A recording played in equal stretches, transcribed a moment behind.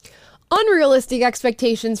Unrealistic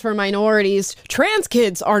expectations for minorities. Trans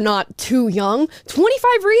kids are not too young.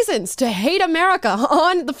 25 reasons to hate America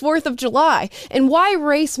on the 4th of July. And why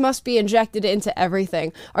race must be injected into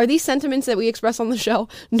everything. Are these sentiments that we express on the show?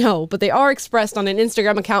 No, but they are expressed on an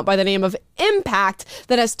Instagram account by the name of Impact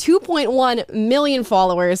that has 2.1 million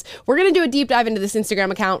followers. We're going to do a deep dive into this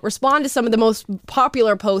Instagram account, respond to some of the most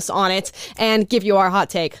popular posts on it, and give you our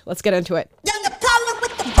hot take. Let's get into it.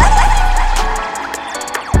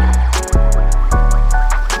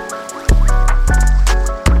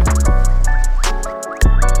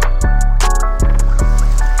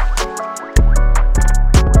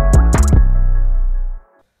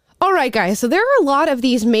 All right, guys, so there are a lot of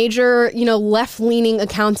these major, left-leaning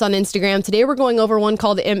accounts on Instagram. Today we're going over one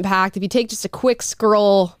called Impact. If you take just a quick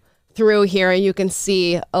scroll through here, you can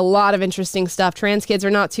see a lot of interesting stuff. Trans kids are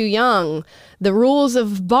not too young. The rules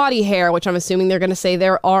of body hair, which I'm assuming they're going to say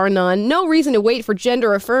there are none. No reason to wait for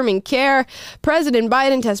gender-affirming care. President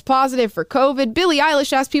Biden tests positive for COVID. Billie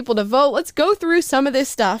Eilish asked people to vote. Let's go through some of this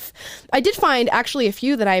stuff. I did find actually a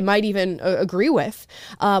few that I might even agree with,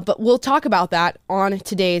 but we'll talk about that on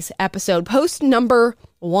today's episode. Post number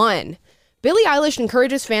 1. Billie Eilish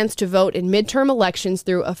encourages fans to vote in midterm elections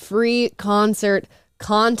through a free concert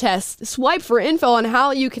contest. Swipe for info on how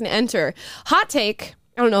you can enter. Hot take.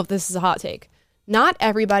 I don't know if this is a hot take. Not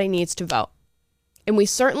everybody needs to vote. And we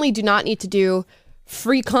certainly do not need to do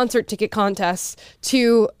free concert ticket contests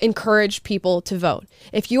to encourage people to vote.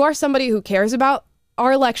 If you are somebody who cares about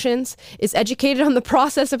our elections, is educated on the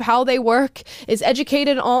process of how they work, is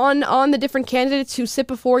educated on the different candidates who sit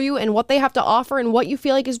before you and what they have to offer and what you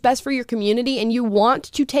feel like is best for your community, and you want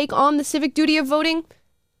to take on the civic duty of voting,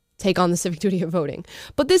 take on the civic duty of voting.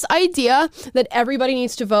 But this idea that everybody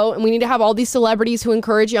needs to vote and we need to have all these celebrities who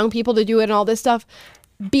encourage young people to do it and all this stuff,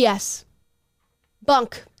 BS.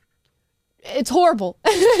 Bunk. It's horrible.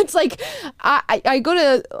 It's like, I go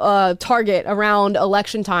to Target around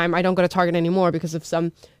election time. I don't go to Target anymore because of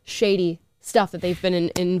some shady stuff that they've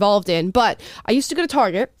been involved in. But I used to go to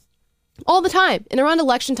Target all the time. And around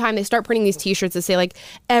election time, they start printing these t-shirts that say, like,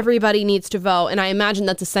 everybody needs to vote. And I imagine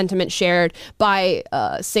that's a sentiment shared by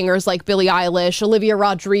singers like Billie Eilish, Olivia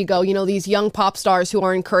Rodrigo, these young pop stars who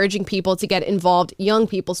are encouraging people to get involved, young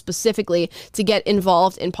people specifically, to get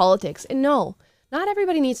involved in politics. And no, not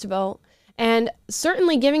everybody needs to vote. And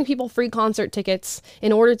certainly giving people free concert tickets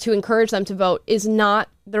in order to encourage them to vote is not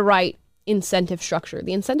the right incentive structure.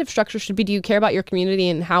 The incentive structure should be, do you care about your community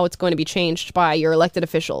and how it's going to be changed by your elected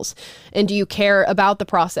officials? And do you care about the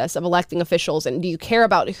process of electing officials? And do you care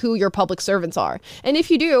about who your public servants are? And if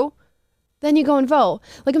you do, then you go and vote.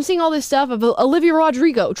 Like, I'm seeing all this stuff of Olivia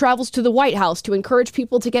Rodrigo travels to the White House to encourage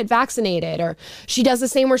people to get vaccinated, or she does the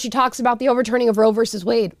same where she talks about the overturning of Roe versus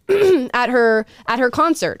Wade at her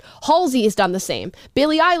concert. Halsey has done the same.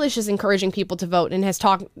 Billie Eilish is encouraging people to vote and has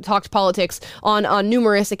talked politics on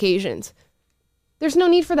numerous occasions. There's no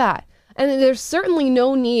need for that. And there's certainly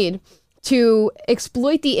no need to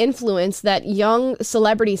exploit the influence that young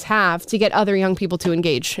celebrities have to get other young people to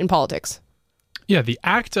engage in politics. Yeah, the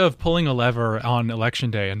act of pulling a lever on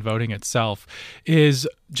election day and voting itself is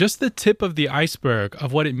just the tip of the iceberg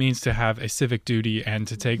of what it means to have a civic duty and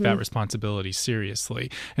to take that responsibility seriously.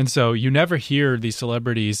 And so you never hear these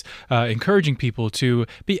celebrities encouraging people to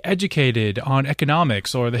be educated on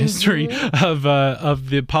economics or the history of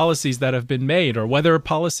the policies that have been made, or whether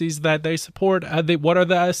policies that they support, what are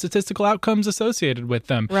the statistical outcomes associated with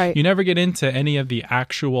them. Right. You never get into any of the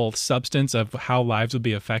actual substance of how lives will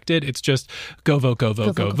be affected. It's just go vote, go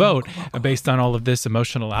vote, go vote, based on all of this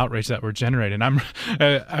emotional outrage that we're generating.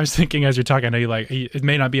 I was thinking as you're talking, I know it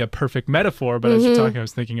may not be a perfect metaphor, but as you're talking, I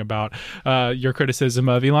was thinking about your criticism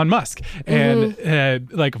of Elon Musk and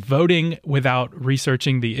like voting without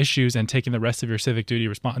researching the issues and taking the rest of your civic duty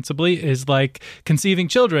responsibly is like conceiving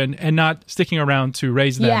children and not sticking around to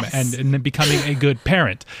raise them and becoming a good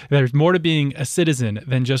parent. There's more to being a citizen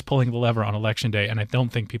than just pulling the lever on election day, and I don't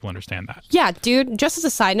think people understand that. Yeah, dude, just as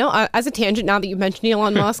a side note, as a tangent, now that you mentioned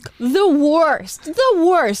Elon Musk, the worst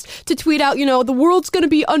to tweet out, the world's going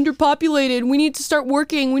to be underpopulated. We need to start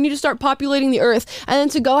working. We need to start populating the earth. And then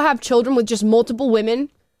to go have children with just multiple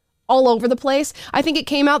women all over the place. I think it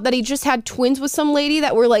came out that he just had twins with some lady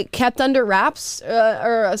that were like kept under wraps,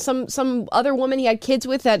 or some other woman he had kids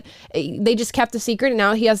with that they just kept a secret, and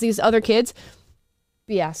now he has these other kids.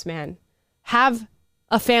 BS, man. Have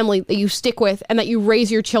a family that you stick with and that you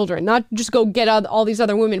raise your children, not just go get all these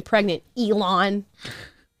other women pregnant. Elon.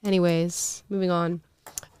 Anyways, moving on.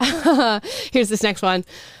 Here's this next one.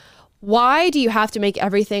 Why do you have to make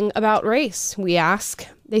everything about race? We ask.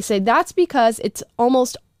 They say that's because it's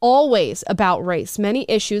almost always about race. Many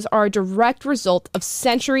issues are a direct result of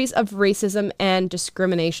centuries of racism and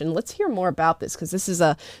discrimination. Let's hear more about this because this is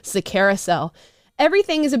a carousel.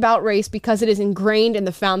 Everything is about race because it is ingrained in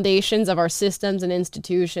the foundations of our systems and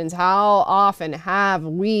institutions. How often have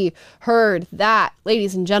we heard that,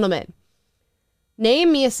 ladies and gentlemen?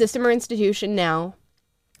 Name me a system or institution now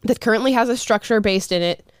that currently has a structure based in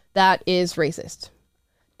it that is racist.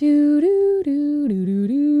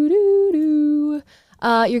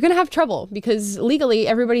 You're going to have trouble because legally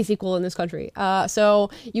everybody's equal in this country. So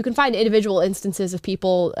you can find individual instances of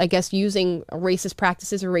people, I guess, using racist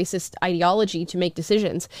practices or racist ideology to make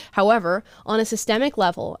decisions. However, on a systemic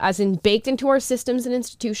level, as in baked into our systems and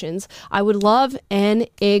institutions, I would love an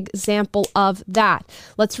example of that.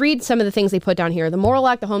 Let's read some of the things they put down here. The Morrill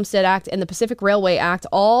Act, the Homestead Act, and the Pacific Railway Act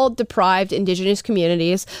all deprived indigenous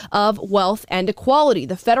communities of wealth and equality.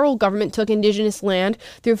 The federal government took indigenous land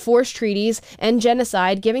through forced treaties and genocide,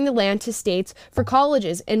 giving the land to states for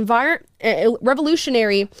colleges.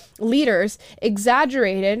 Revolutionary leaders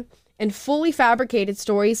exaggerated and fully fabricated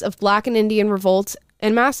stories of Black and Indian revolts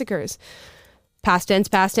and massacres. Past tense,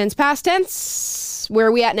 past tense, past tense. Where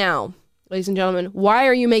are we at now? Ladies and gentlemen, why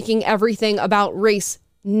are you making everything about race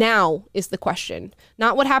now is the question.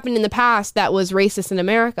 Not what happened in the past that was racist in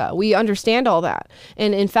America. We understand all that.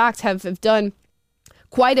 And in fact, have done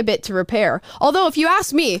quite a bit to repair. Although, if you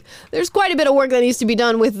ask me, there's quite a bit of work that needs to be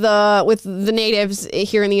done with the natives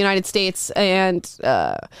here in the United States, and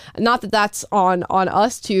not that that's on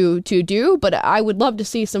us to do, but I would love to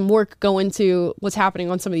see some work go into what's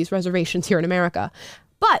happening on some of these reservations here in America.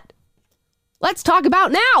 But let's talk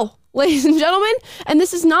about now, ladies and gentlemen. And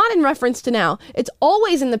this is not in reference to now. It's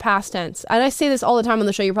always in the past tense. And I say this all the time on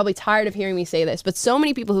the show. You're probably tired of hearing me say this, but so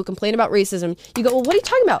many people who complain about racism, you go, well, what are you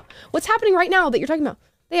talking about? What's happening right now that you're talking about?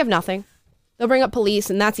 They have nothing. They'll bring up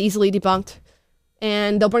police, and that's easily debunked.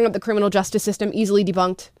 And they'll bring up the criminal justice system, easily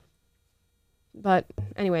debunked. But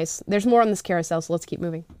anyways, there's more on this carousel, so let's keep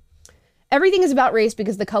moving. Everything is about race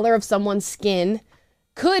because the color of someone's skin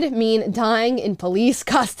could mean dying in police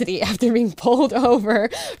custody after being pulled over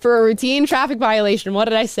for a routine traffic violation. What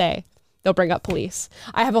did I say? They'll bring up police.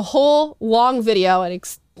 I have a whole long video, an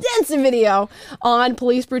extensive video on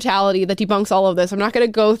police brutality that debunks all of this. I'm not going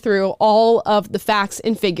to go through all of the facts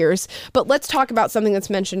and figures, but let's talk about something that's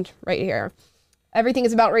mentioned right here. Everything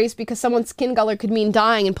is about race because someone's skin color could mean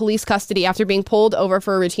dying in police custody after being pulled over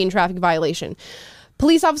for a routine traffic violation.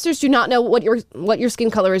 Police officers do not know what your skin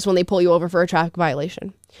color is when they pull you over for a traffic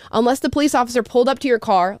violation. Unless the police officer pulled up to your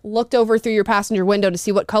car, looked over through your passenger window to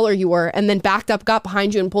see what color you were, and then backed up, got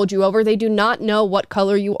behind you, and pulled you over, they do not know what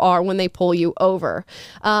color you are when they pull you over.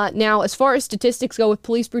 Now, as far as statistics go with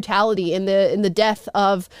police brutality in the death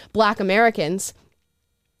of Black Americans,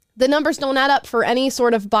 the numbers don't add up for any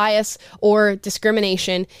sort of bias or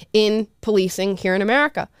discrimination in policing here in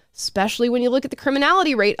America, especially when you look at the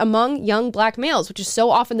criminality rate among young Black males, which is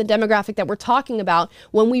so often the demographic that we're talking about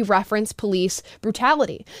when we reference police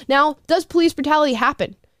brutality. Now, does police brutality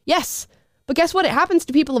happen? Yes. But guess what? It happens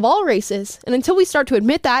to people of all races. And until we start to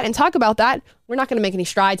admit that and talk about that, we're not going to make any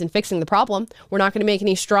strides in fixing the problem. We're not going to make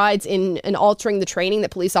any strides in altering the training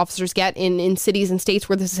that police officers get in cities and states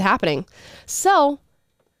where this is happening. So,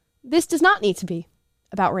 this does not need to be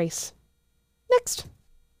about race. Next.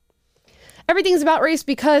 Everything is about race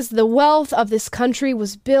because the wealth of this country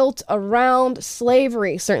was built around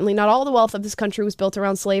slavery. Certainly not all the wealth of this country was built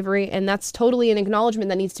around slavery, and that's totally an acknowledgement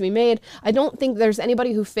that needs to be made. I don't think there's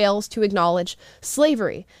anybody who fails to acknowledge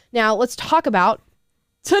slavery. Now, let's talk about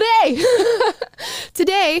today.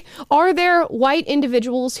 Today, are there white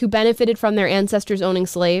individuals who benefited from their ancestors owning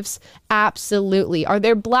slaves? Absolutely. Are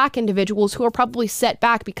there Black individuals who are probably set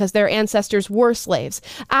back because their ancestors were slaves?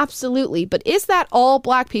 Absolutely. But is that all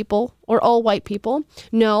Black people or all white people?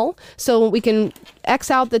 No. So we can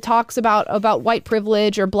X out the talks about white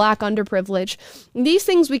privilege or Black underprivilege. These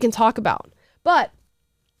things we can talk about. But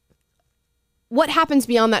what happens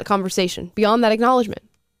beyond that conversation, beyond that acknowledgement?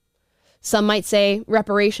 Some might say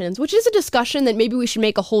reparations, which is a discussion that maybe we should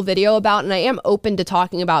make a whole video about, and I am open to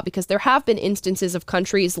talking about because there have been instances of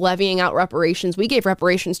countries levying out reparations. We gave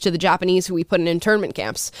reparations to the Japanese who we put in internment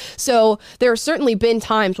camps. So there have certainly been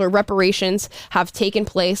times where reparations have taken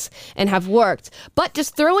place and have worked. But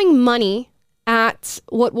just throwing money at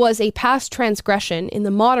what was a past transgression in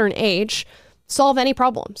the modern age solve any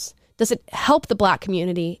problems? Does it help the Black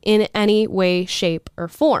community in any way, shape, or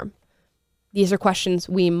form? These are questions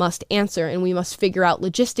we must answer and we must figure out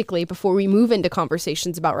logistically before we move into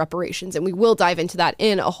conversations about reparations. And we will dive into that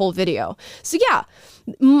in a whole video. So yeah,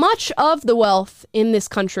 much of the wealth in this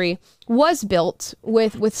country was built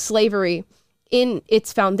with slavery in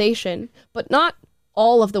its foundation, but not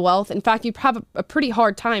all of the wealth. In fact, you have a pretty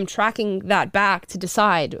hard time tracking that back to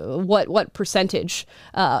decide what percentage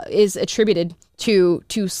is attributed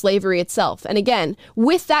to slavery itself. And again,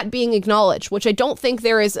 with that being acknowledged, which I don't think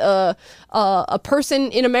there is a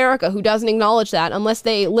person in America who doesn't acknowledge that, unless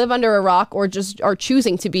they live under a rock or just are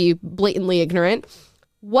choosing to be blatantly ignorant.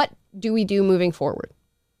 What do we do moving forward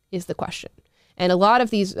is the question. And a lot of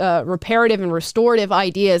these reparative and restorative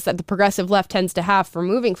ideas that the progressive left tends to have for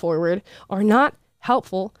moving forward are not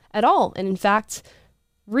helpful at all. And in fact,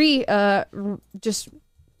 just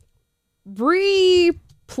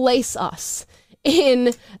replace us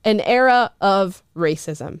in an era of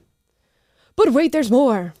racism. But wait, there's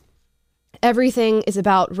more. Everything is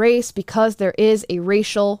about race because there is a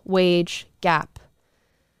racial wage gap.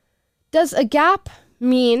 Does a gap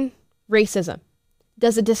mean racism?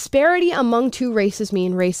 Does a disparity among two races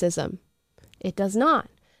mean racism? It does not.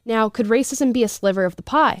 Now, could racism be a sliver of the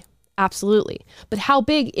pie? Absolutely. But how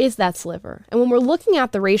big is that sliver? And when we're looking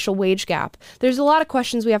at the racial wage gap, there's a lot of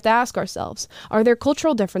questions we have to ask ourselves. Are there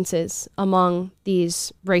cultural differences among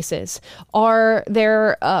these races? Are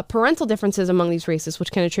there parental differences among these races,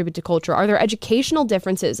 which can attribute to culture? Are there educational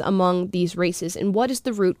differences among these races? And what is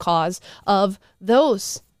the root cause of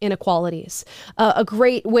those inequalities? A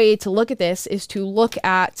great way to look at this is to look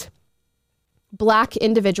at Black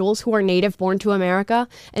individuals who are native born to America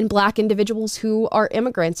and Black individuals who are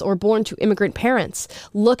immigrants or born to immigrant parents.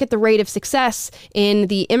 Look at the rate of success in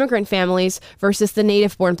the immigrant families versus the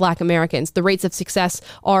native born Black Americans. The rates of success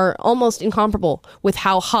are almost incomparable with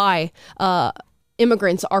how high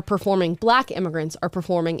immigrants are performing, Black immigrants are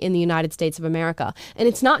performing in the United States of America. And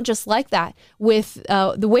it's not just like that with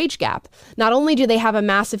the wage gap. Not only do they have a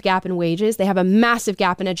massive gap in wages, they have a massive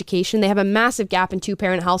gap in education, they have a massive gap in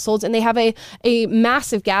two-parent households, and they have a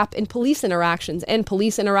massive gap in police interactions and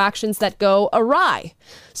police interactions that go awry.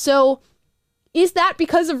 So is that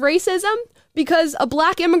because of racism? Because a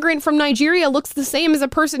Black immigrant from Nigeria looks the same as a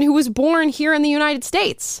person who was born here in the United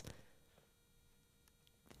States?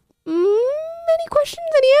 Any questions?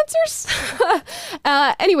 Any answers?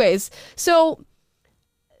 Anyways, so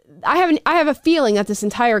I have a feeling that this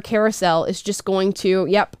entire carousel is just going to,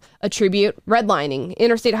 attribute redlining,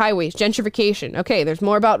 interstate highways, gentrification. Okay, there's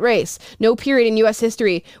more about race. No period in U.S.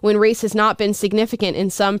 history when race has not been significant in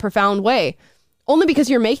some profound way. Only because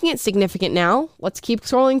you're making it significant now. Let's keep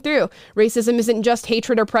scrolling through. Racism isn't just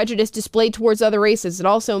hatred or prejudice displayed towards other races. It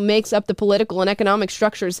also makes up the political and economic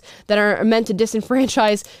structures that are meant to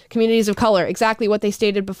disenfranchise communities of color. Exactly what they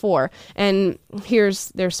stated before. And here's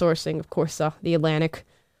their sourcing, of course, The Atlantic,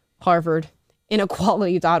 Harvard,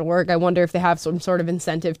 inequality.org. I wonder if they have some sort of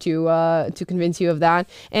incentive to convince you of that.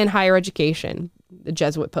 And higher education, the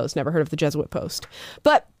Jesuit Post. Never heard of the Jesuit Post.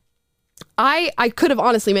 But I could have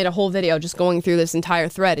honestly made a whole video just going through this entire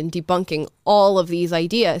thread and debunking all of these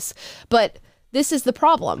ideas. But this is the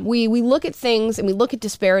problem. We look at things and we look at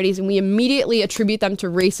disparities and we immediately attribute them to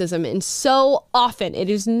racism. And so often it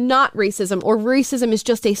is not racism, or racism is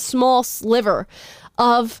just a small sliver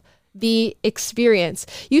of the experience.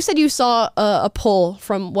 You said you saw a poll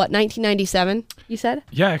from 1997, you said?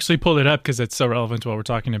 Yeah, I actually pulled it up because it's so relevant to what we're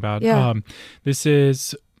talking about. Yeah. This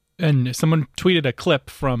is... And someone tweeted a clip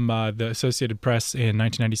from the Associated Press in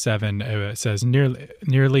 1997. It says,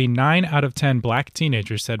 nearly 9 out of 10 Black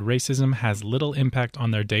teenagers said racism has little impact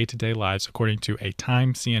on their day-to-day lives, according to a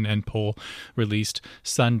Time CNN poll released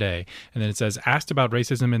Sunday. And then it says, asked about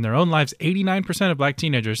racism in their own lives, 89% of Black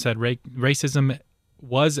teenagers said racism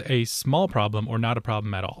was a small problem or not a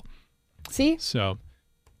problem at all. See? So...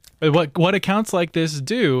 What accounts like this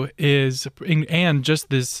do is, and just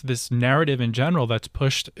this narrative in general that's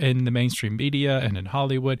pushed in the mainstream media and in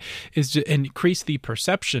Hollywood, is to increase the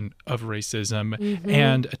perception of racism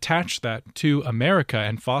and attach that to America,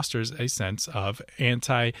 and fosters a sense of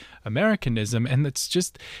anti-Americanism. And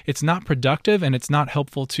it's not productive, and it's not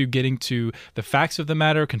helpful to getting to the facts of the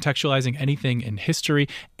matter, contextualizing anything in history,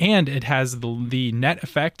 and it has the net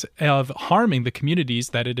effect of harming the communities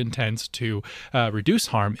that it intends to reduce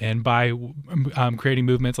harm in, by creating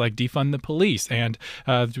movements like defund the police. And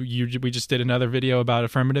we just did another video about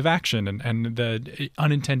affirmative action and the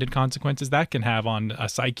unintended consequences that can have on a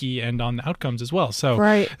psyche and on outcomes as well. So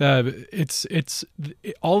right. It's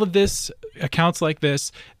all of this, accounts like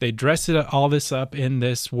this, they dress all this up in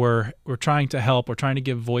this, we're trying to help, we're trying to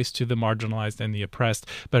give voice to the marginalized and the oppressed,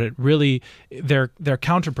 but it really, they're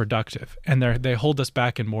counterproductive, and they hold us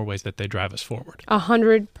back in more ways that they drive us forward.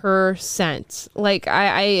 100%. Like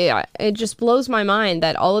I it just blows my mind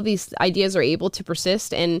that all of these ideas are able to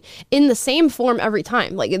persist and in the same form every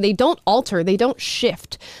time. Like, they don't alter, they don't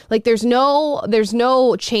shift. Like, there's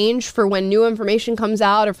no change for when new information comes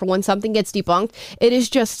out or for when something gets debunked. It is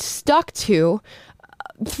just stuck to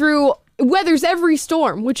through weathers every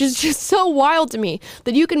storm, which is just so wild to me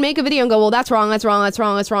that you can make a video and go, well, that's wrong,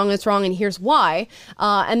 and here's why.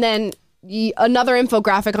 And then another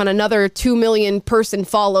infographic on another 2 million person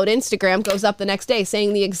followed Instagram goes up the next day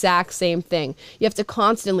saying the exact same thing. You have to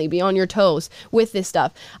constantly be on your toes with this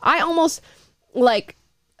stuff. I almost, like,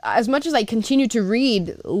 as much as I continue to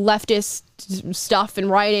read leftist stuff and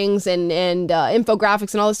writings and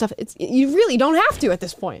infographics and all this stuff, you really don't have to at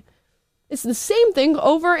this point. It's the same thing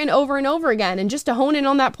over and over and over again. And just to hone in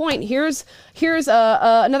on that point, here's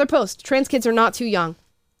another post. Trans kids are not too young.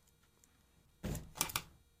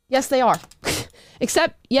 Yes, they are.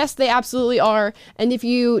 Except, yes, they absolutely are. And if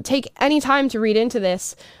you take any time to read into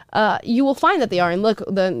this, you will find that they are. And look,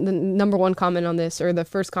 the number one comment on this, or the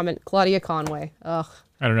first comment, Claudia Conway. Ugh.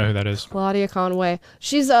 I don't know who that is. Claudia Conway.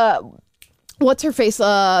 She's what's her face?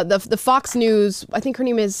 The Fox News. I think her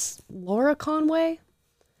name is Laura Conway.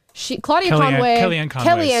 Kellyanne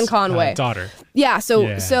Conway, daughter. Yeah.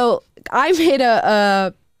 So I made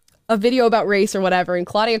a video about race or whatever, and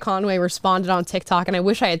Claudia Conway responded on TikTok, and I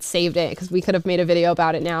wish I had saved it because we could have made a video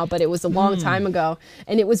about it now, but it was a long time ago,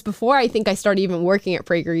 and it was before I think I started even working at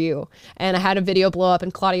PragerU, and I had a video blow up,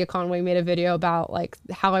 and Claudia Conway made a video about like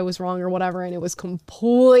how I was wrong or whatever, and it was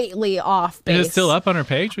completely off base. Is it still up on her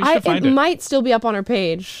page? We should find it. It might still be up on her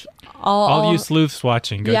page. All you sleuths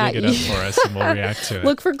watching, go dig it up for us and we'll react to it.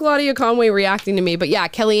 Look for Claudia Conway reacting to me. But yeah,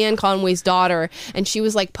 Kellyanne Conway's daughter. And she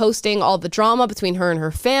was like posting all the drama between her and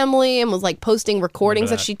her family and was like posting recordings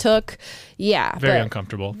that she took. Yeah. Very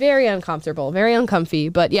uncomfortable. Very uncomfortable. Very uncomfy.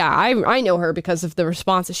 But yeah, I know her because of the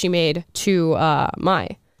responses she made to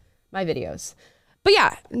my videos. But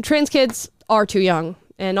yeah, trans kids are too young.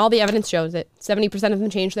 And all the evidence shows it. 70% of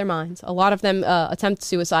them change their minds. A lot of them attempt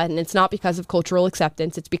suicide, and it's not because of cultural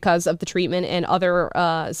acceptance. It's because of the treatment and other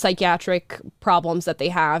psychiatric problems that they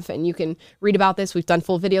have. And you can read about this. We've done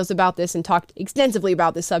full videos about this and talked extensively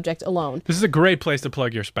about this subject alone. This is a great place to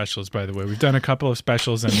plug your specials, by the way. We've done a couple of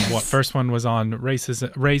specials, and the first one was on race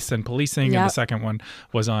and policing, and the second one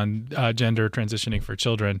was on gender transitioning for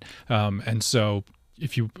children. And so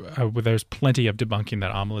if you there's plenty of debunking that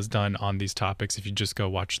Amal has done on these topics if you just go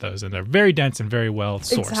watch those, and they're very dense and very well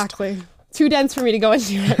sourced. Exactly. Too dense for me to go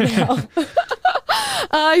into right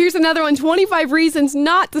now. Here's another one, 25 reasons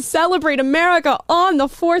not to celebrate America on the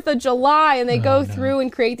 4th of July. And they go through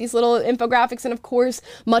and create these little infographics. And of course,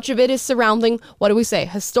 much of it is surrounding, what do we say,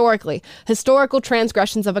 historical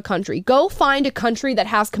transgressions of a country. Go find a country that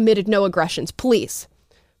has committed no aggressions, please.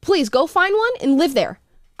 Please go find one and live there.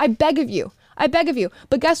 I beg of you.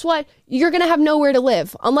 But guess what? You're going to have nowhere to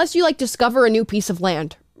live unless you like discover a new piece of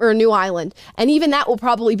land or a new island. And even that will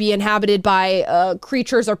probably be inhabited by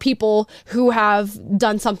creatures or people who have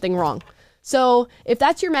done something wrong. So if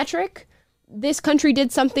that's your metric, this country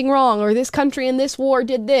did something wrong, or this country in this war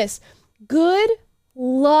did this. Good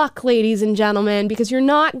luck, ladies and gentlemen, because you're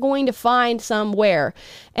not going to find somewhere.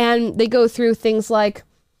 And they go through things like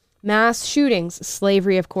mass shootings,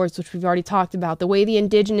 slavery, of course, which we've already talked about, the way the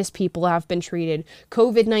indigenous people have been treated,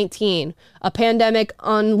 COVID-19, a pandemic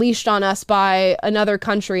unleashed on us by another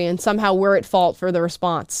country, and somehow we're at fault for the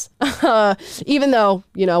response. Even though,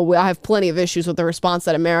 I have plenty of issues with the response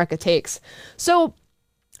that America takes. So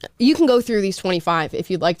you can go through these 25 if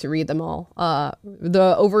you'd like to read them all.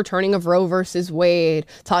 The overturning of Roe versus Wade,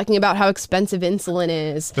 talking about how expensive insulin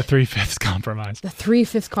is. The 3/5 compromise. The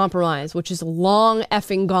 3/5 compromise, which is long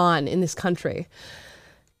effing gone in this country.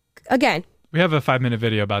 Again. We have a 5-minute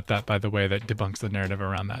video about that, by the way, that debunks the narrative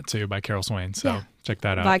around that too, by Carol Swain. So check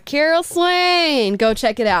that out. By Carol Swain. Go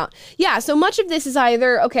check it out. Yeah, so much of this is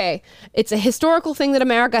either, okay, it's a historical thing that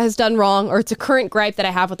America has done wrong, or it's a current gripe that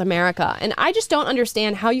I have with America. And I just don't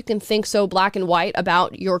understand how you can think so black and white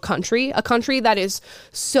about your country, a country that is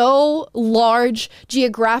so large,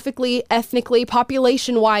 geographically, ethnically,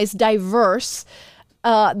 population-wise diverse,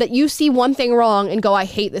 that you see one thing wrong and go, I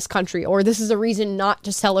hate this country, or this is a reason not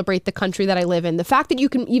to celebrate the country that I live in. The fact that you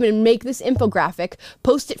can even make this infographic,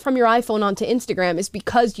 post it from your iPhone onto Instagram, is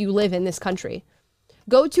because you live in this country.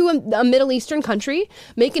 Go to a Middle Eastern country,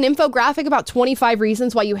 make an infographic about 25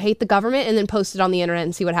 reasons why you hate the government, and then post it on the internet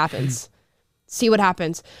and see what happens. See what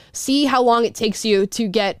happens. See how long it takes you to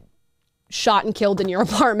get shot and killed in your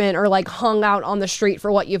apartment, or like hung out on the street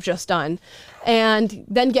for what you've just done. And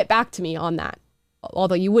then get back to me on that.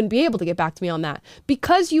 although you wouldn't be able to get back to me on that.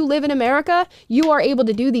 Because you live in America, you are able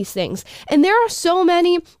to do these things. And there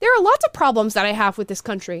are lots of problems that I have with this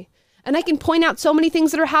country. And I can point out so many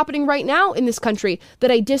things that are happening right now in this country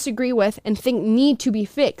that I disagree with and think need to be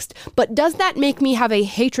fixed. But does that make me have a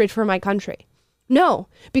hatred for my country? No,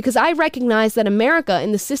 because I recognize that America,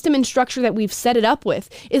 in the system and structure that we've set it up with,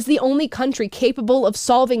 is the only country capable of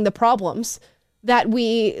solving the problems that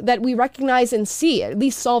we recognize and see, at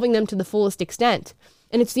least solving them to the fullest extent.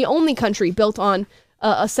 And it's the only country built on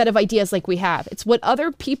a set of ideas like we have. It's what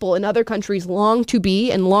other people in other countries long to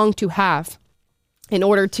be and long to have in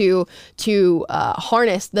order to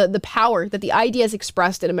harness the power that the ideas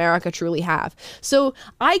expressed in America truly have. So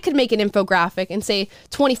I could make an infographic and say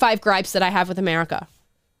 25 gripes that I have with America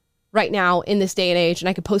right now in this day and age, and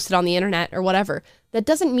I could post it on the internet or whatever. That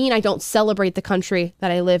doesn't mean I don't celebrate the country that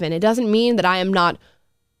I live in. It doesn't mean that I am not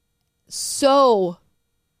so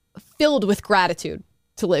filled with gratitude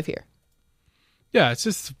to live here. Yeah, it's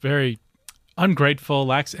just very ungrateful,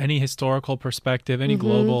 lacks any historical perspective, any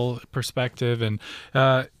global perspective. And,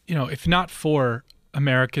 if not for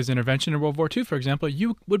America's intervention in World War II, for example,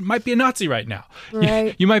 you might be a Nazi right now.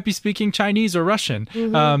 Right. You might be speaking Chinese or Russian,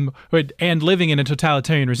 and living in a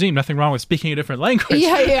totalitarian regime. Nothing wrong with speaking a different language.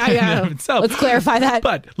 Yeah. Itself. Let's clarify that.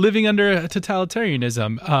 But living under a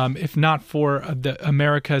totalitarianism, if not for the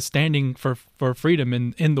America standing for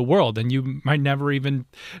freedom in the world, and you might never even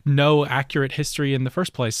know accurate history in the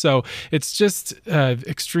first place. So it's just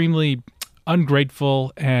extremely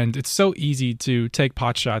ungrateful, and it's so easy to take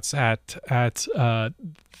potshots at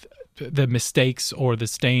the mistakes or the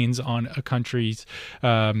stains on a country's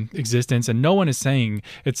existence. And no one is saying,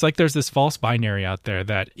 it's like there's this false binary out there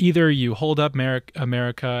that either you hold up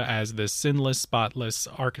America as this sinless, spotless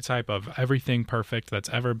archetype of everything perfect that's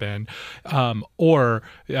ever been, or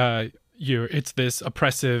it's this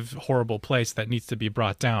oppressive, horrible place that needs to be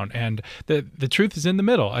brought down. And the truth is in the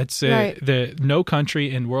middle. It's no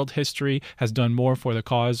country in world history has done more for the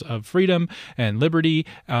cause of freedom and liberty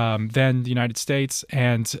than the United States.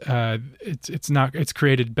 And it's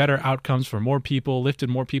created better outcomes for more people, lifted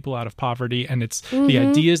more people out of poverty. And it's the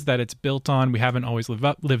ideas that it's built on. We haven't always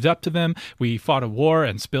lived up to them. We fought a war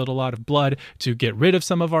and spilled a lot of blood to get rid of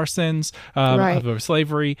some of our sins of our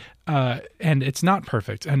slavery. And it's not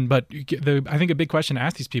perfect. But I think a big question to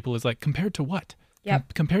ask these people is, like, compared to what?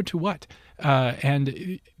 Yep. Compared to what?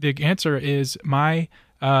 And the answer is my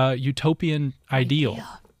utopian ideal.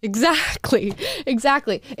 Exactly.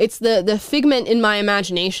 It's the figment in my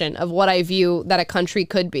imagination of what I view that a country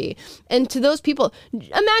could be. And to those people,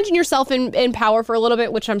 imagine yourself in power for a little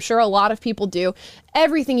bit, which I'm sure a lot of people do.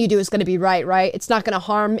 Everything you do is going to be right? It's not going to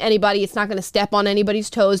harm anybody. It's not going to step on anybody's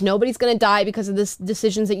toes. Nobody's going to die because of the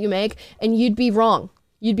decisions that you make. And you'd be wrong.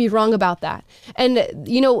 You'd be wrong about that. And,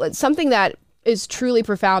 something that is truly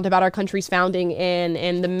profound about our country's founding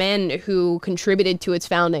and the men who contributed to its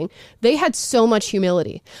founding, they had so much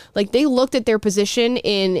humility. Like, they looked at their position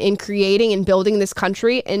in creating and building this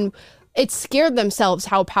country, and it scared themselves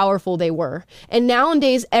how powerful they were. And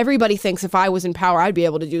nowadays, everybody thinks if I was in power, I'd be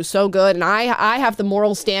able to do so good. And I have the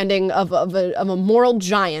moral standing of a moral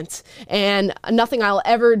giant, and nothing I'll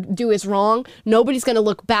ever do is wrong. Nobody's going to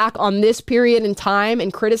look back on this period in time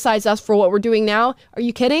and criticize us for what we're doing now. Are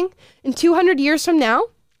you kidding? In 200 years from now,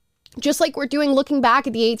 just like we're doing looking back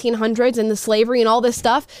at the 1800s and the slavery and all this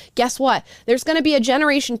stuff, guess what? There's going to be a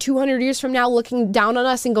generation 200 years from now looking down on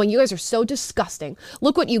us and going, you guys are so disgusting.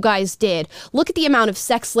 Look what you guys did. Look at the amount of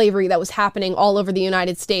sex slavery that was happening all over the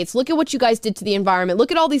United States. Look at what you guys did to the environment. Look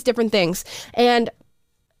at all these different things. And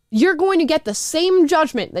you're going to get the same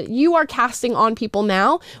judgment that you are casting on people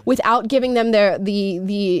now without giving them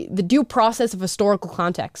the due process of historical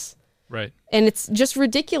context. Right. And it's just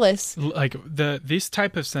ridiculous. Like this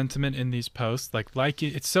type of sentiment in these posts, like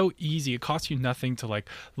it's so easy. It costs you nothing to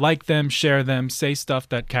like them, share them, say stuff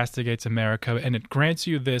that castigates America, and it grants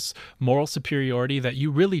you this moral superiority that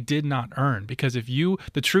you really did not earn. Because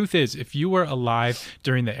the truth is, if you were alive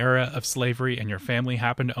during the era of slavery and your family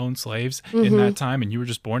happened to own slaves in that time, and you were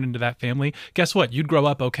just born into that family, guess what? You'd grow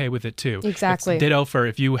up okay with it too. Exactly. It's ditto for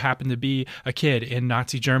if you happen to be a kid in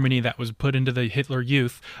Nazi Germany that was put into the Hitler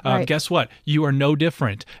Youth. Guess what? You are no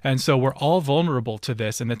different. And so we're all vulnerable to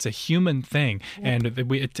this, and it's a human thing. And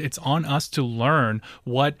it's on us to learn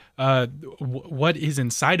what is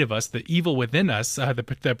inside of us, the evil within us,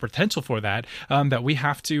 the potential for that we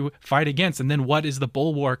have to fight against. And then what is the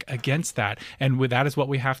bulwark against that? And that is what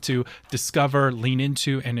we have to discover, lean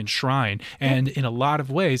into, and enshrine. And in a lot of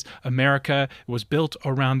ways, America was built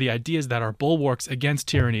around the ideas that are bulwarks against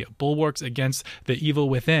tyranny, bulwarks against the evil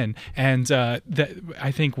within. And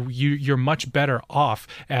I think you're much much better off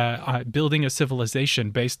building a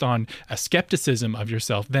civilization based on a skepticism of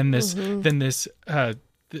yourself than this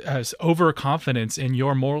overconfidence in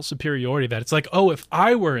your moral superiority, that it's like, oh, if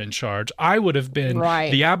I were in charge, I would have been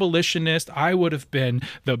the abolitionist, I would have been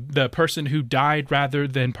the person who died rather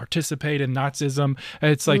than participate in Nazism.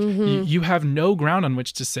 It's like you have no ground on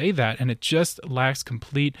which to say that, and it just lacks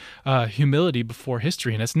complete humility before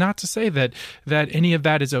history. And it's not to say that any of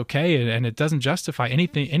that is okay, and it doesn't justify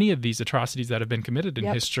any of these atrocities that have been committed in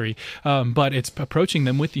history, but it's approaching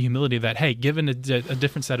them with the humility that, hey, given a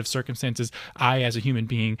different set of circumstances, I as a human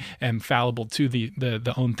being am fallible to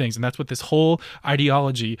the own things. And that's what this whole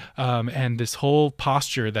ideology and this whole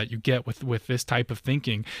posture that you get with this type of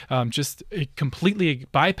thinking, just it completely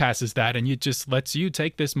bypasses that, and it just lets you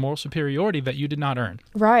take this moral superiority that you did not earn.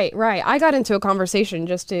 Right. I got into a conversation,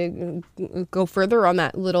 just to go further on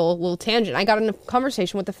that little tangent. I got in a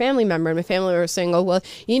conversation with a family member, and my family was saying, oh, well,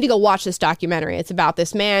 you need to go watch this documentary. It's about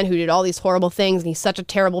this man who did all these horrible things, and he's such a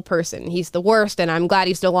terrible person. He's the worst, and I'm glad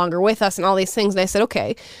he's no longer with us, and all these things. And I said,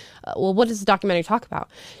 okay, well, what does the documentary talk about?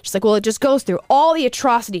 She's like, well, it just goes through all the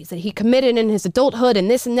atrocities that he committed in his adulthood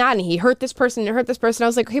and this and that, and he hurt this person and hurt this person. I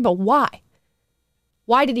was like, okay, but why?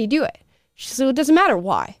 Why did he do it? She said, well, it doesn't matter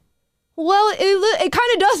why. Well, it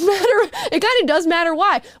kind of does matter. It kind of does matter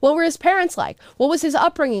why. What were his parents like? What was his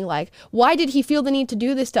upbringing like? Why did he feel the need to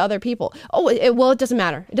do this to other people? Oh, it doesn't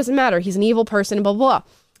matter. It doesn't matter. He's an evil person, blah, blah,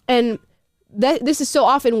 blah. And this is so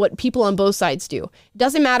often what people on both sides do. It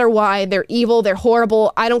doesn't matter why. They're evil. They're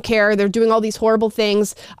horrible. I don't care. They're doing all these horrible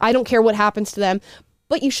things. I don't care what happens to them.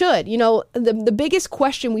 But you should. You know, the biggest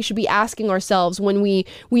question we should be asking ourselves when we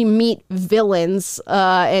meet villains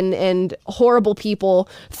and horrible people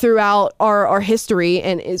throughout our history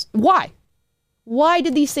and is why? Why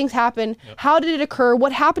did these things happen? Yep. How did it occur?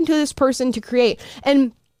 What happened to this person to create?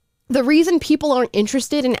 And the reason people aren't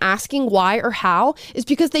interested in asking why or how is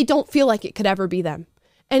because they don't feel like it could ever be them.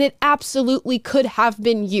 And it absolutely could have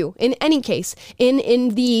been you. In any case,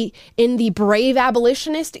 in the brave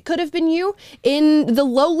abolitionist, it could have been you. In the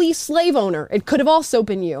lowly slave owner, it could have also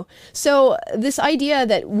been you. So this idea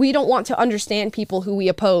that we don't want to understand people who we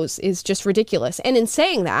oppose is just ridiculous. And in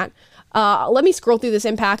saying that, let me scroll through this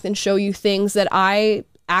impact and show you things that I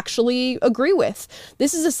actually agree with.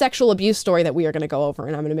 This is a sexual abuse story that we are going to go over,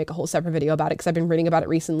 and I'm going to make a whole separate video about it because I've been reading about it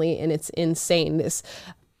recently, and it's insane.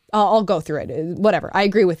 I'll go through it. Whatever. I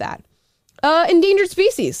agree with that. Endangered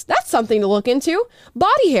species. That's something to look into.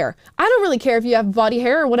 Body hair. I don't really care if you have body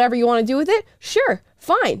hair or whatever you want to do with it. Sure.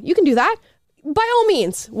 Fine. You can do that. By all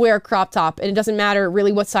means, wear a crop top, and it doesn't matter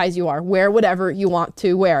really what size you are. Wear whatever you want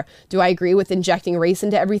to wear. Do I agree with injecting race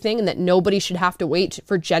into everything and that nobody should have to wait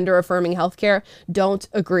for gender-affirming healthcare? Don't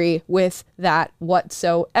agree with that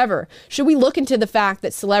whatsoever. Should we look into the fact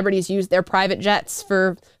that celebrities use their private jets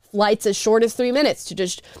for flights as short as 3 minutes to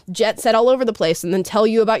just jet set all over the place and then tell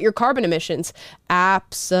you about your carbon emissions?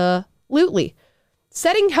 Absolutely.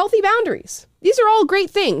 Setting healthy boundaries. These are all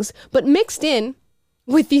great things, but mixed in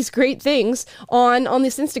with these great things on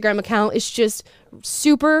this Instagram account is just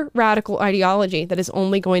super radical ideology that is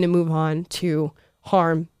only going to move on to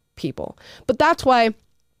harm people. But that's why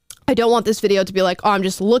I don't want this video to be like, oh, I'm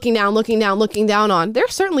just looking down on.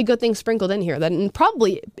 There's certainly good things sprinkled in here that, and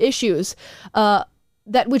probably issues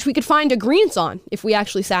that which we could find agreements on if we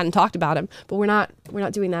actually sat and talked about them. But we're not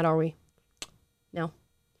doing that, are we? No.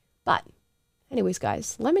 But anyways,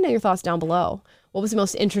 guys, let me know your thoughts down below. What was the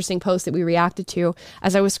most interesting post that we reacted to?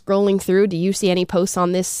 As I was scrolling through, do you see any posts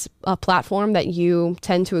on this platform that you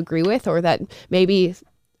tend to agree with, or that maybe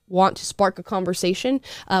want to spark a conversation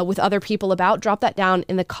with other people about? Drop that down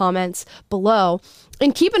in the comments below.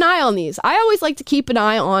 And keep an eye on these. I always like to keep an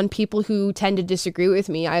eye on people who tend to disagree with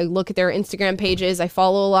me. I look at their Instagram pages. I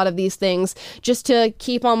follow a lot of these things just to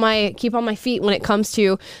keep on my feet when it comes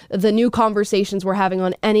to the new conversations we're having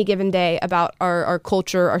on any given day about our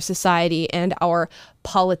culture, our society, and our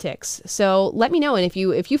politics. So let me know. And if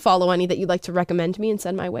you follow any that you'd like to recommend to me and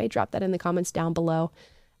send my way, drop that in the comments down below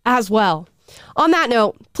as well. On that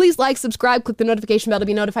note, please like, subscribe, click the notification bell to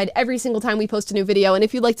be notified every single time we post a new video. And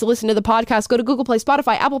if you'd like to listen to the podcast, go to Google Play,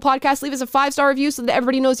 Spotify, Apple Podcasts, leave us a 5-star review so that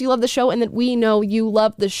everybody knows you love the show and that we know you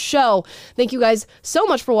love the show. Thank you guys so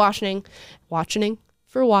much for watching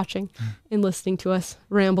and listening to us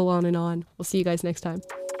ramble on and on. We'll see you guys next time.